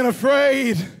stop being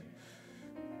afraid.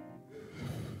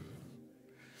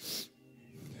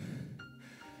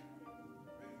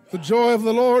 The joy of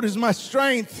the Lord is my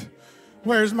strength.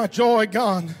 Where's my joy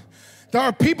gone? There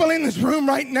are people in this room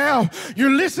right now.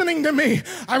 You're listening to me.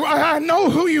 I know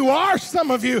who you are,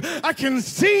 some of you. I can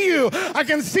see you. I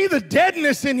can see the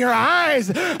deadness in your eyes.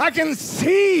 I can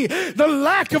see the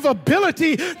lack of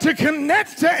ability to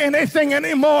connect to anything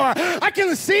anymore. I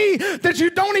can see that you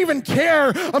don't even care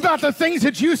about the things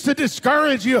that used to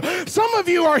discourage you. Some of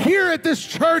you are here at this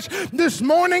church this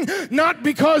morning, not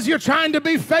because you're trying to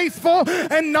be faithful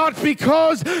and not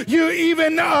because you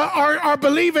even are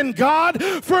believing God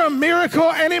for a miracle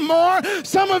anymore.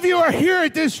 Some of you are here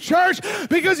at this church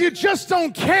because you just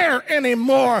don't care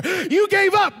anymore. You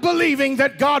gave up believing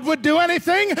that God would do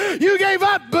anything. You gave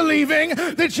up believing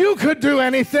that you could do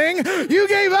anything. You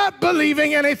gave up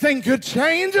believing anything could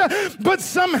change. But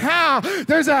somehow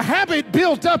there's a habit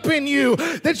built up in you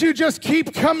that you just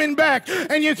keep coming back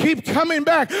and you keep coming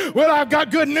back. Well, I've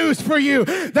got good news for you.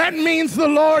 That means the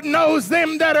Lord knows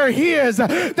them that are His.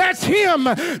 That's Him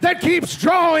that keeps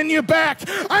drawing you back.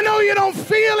 I know you don't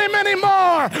feel Him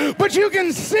anymore, but you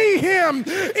can see Him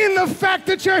in the fact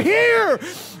that you're here,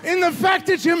 in the fact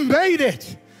that you made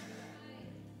it.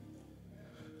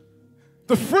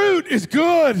 The fruit is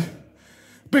good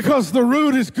because the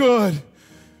root is good,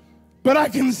 but I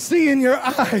can see in your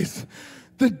eyes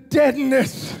the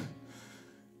deadness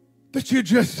that you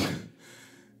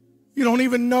don't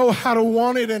even know how to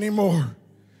want it anymore.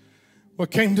 Well,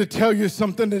 came to tell you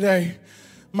something today.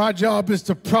 My job is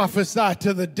to prophesy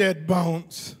to the dead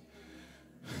bones.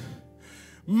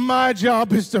 My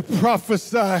job is to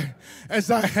prophesy as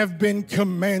I have been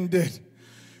commanded.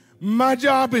 My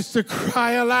job is to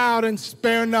cry aloud and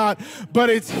spare not, but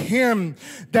it's Him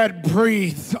that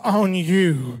breathes on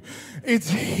you. It's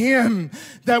him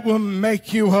that will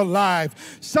make you alive.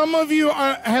 Some of you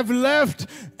have left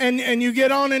and you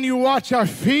get on and you watch our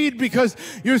feed because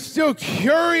you're still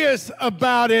curious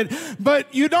about it,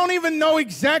 but you don't even know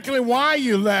exactly why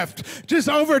you left. Just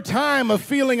over time, a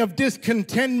feeling of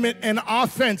discontentment and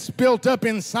offense built up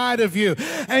inside of you.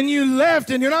 And you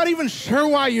left and you're not even sure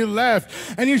why you left.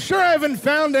 And you sure haven't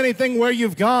found anything where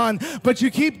you've gone, but you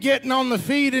keep getting on the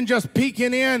feed and just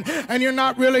peeking in and you're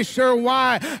not really sure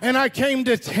why. And I came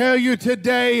to tell you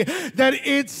today that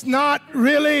it's not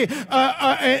really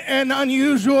an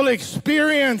unusual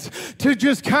experience to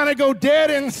just kind of go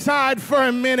dead inside for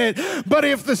a minute. But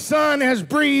if the Son has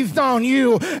breathed on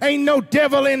you, ain't no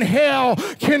devil in hell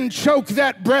can choke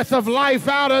that breath of life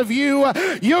out of you.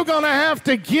 You're going to have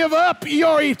to give up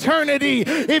your eternity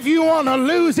if you want to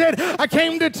lose it. I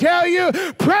came to tell you,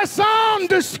 press on,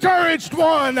 discouraged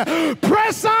one.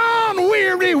 Press on,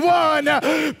 weary one.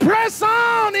 Press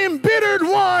on, embittered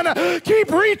one.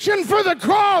 Keep reaching for the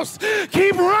cross.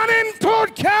 Keep running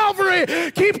toward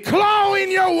Calvary. Keep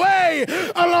clawing your way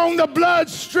along the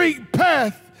blood-streaked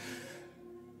path.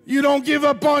 You don't give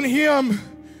up on him.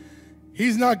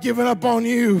 He's not giving up on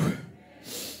you.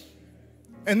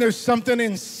 And there's something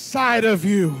inside of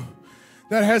you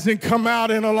that hasn't come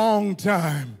out in a long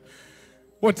time.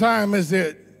 What time is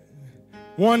it?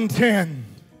 1:10.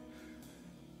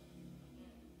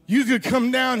 You could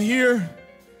come down here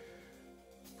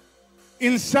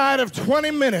inside of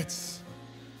 20 minutes.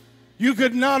 You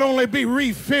could not only be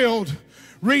refilled,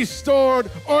 restored,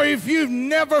 or if you've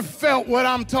never felt what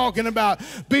I'm talking about,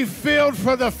 be filled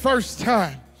for the first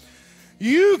time.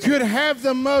 You could have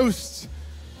the most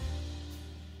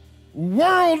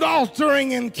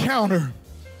world-altering encounter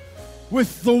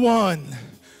with the one,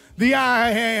 the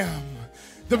I am,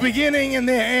 the beginning and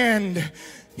the end.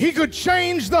 He could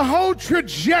change the whole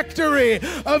trajectory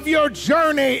of your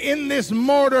journey in this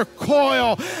mortar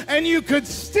coil, and you could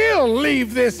still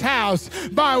leave this house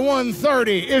by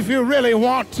 1:30 if you really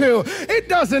want to. It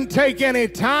doesn't take any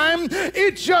time.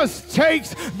 It just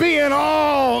takes being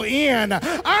all in.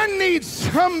 I need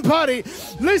somebody,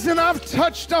 listen, I've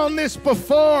touched on this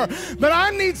before, but I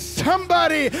need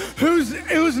somebody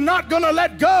who's not going to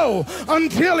let go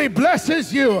until he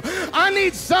blesses you. I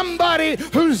need somebody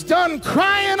who's done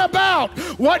crying about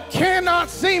what cannot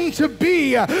seem to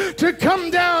be, to come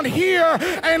down here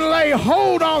and lay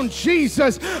hold on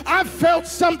Jesus. I felt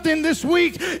something this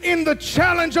week in the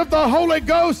challenge of the Holy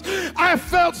Ghost. I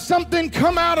felt something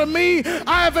come out of me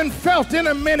I haven't felt in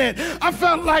a minute. I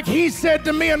felt like he said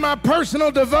to me in my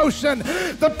personal devotion,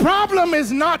 the problem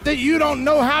is not that you don't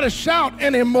know how to shout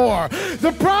anymore.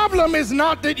 The problem is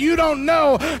not that you don't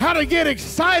know how to get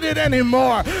excited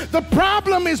anymore. The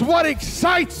problem is what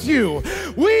excites you.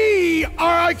 We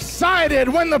are excited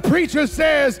when the preacher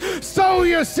says, sow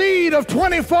your seed of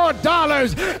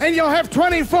 $24 and you'll have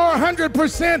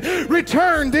 2,400%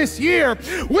 return this year.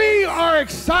 We are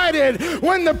excited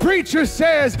when the preacher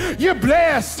says, you're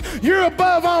blessed, you're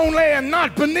above only and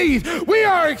not beneath. We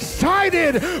are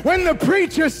excited when the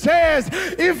preacher says,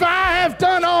 if I have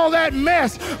done all that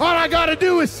mess, all I got to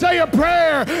do is say a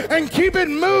prayer and keep it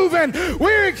moving.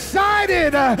 We're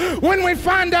excited when we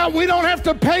find out we don't have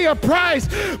to pay a price.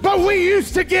 But we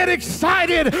used to get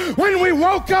excited when we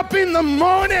woke up in the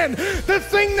morning. The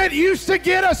thing that used to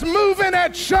get us moving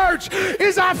at church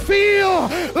is I feel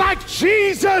like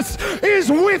Jesus is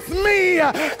with me.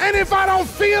 And if I don't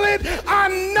feel it, I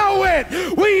know it.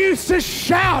 We used to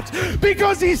shout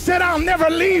because he said, I'll never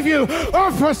leave you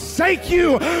or forsake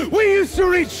you. We used to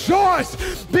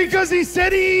rejoice because he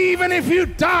said, even if you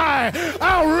die,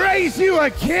 I'll raise you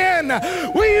again.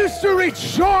 We used to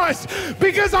rejoice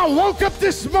because I woke up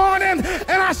this morning and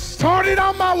I started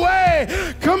on my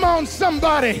way. Come on,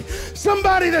 somebody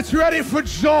that's ready for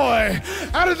joy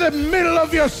out of the middle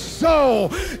of your soul.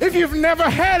 If you've never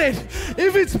had it,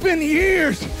 if it's been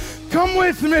years, come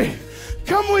with me.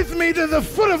 Come with me to the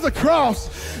foot of the cross.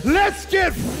 Let's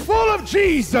get full of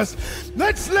Jesus.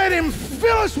 Let's let him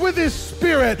fill us with his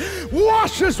Spirit,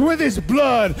 wash us with his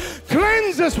blood,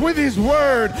 cleanse us with his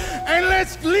word, and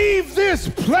let's leave this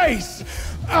place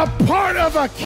a part of a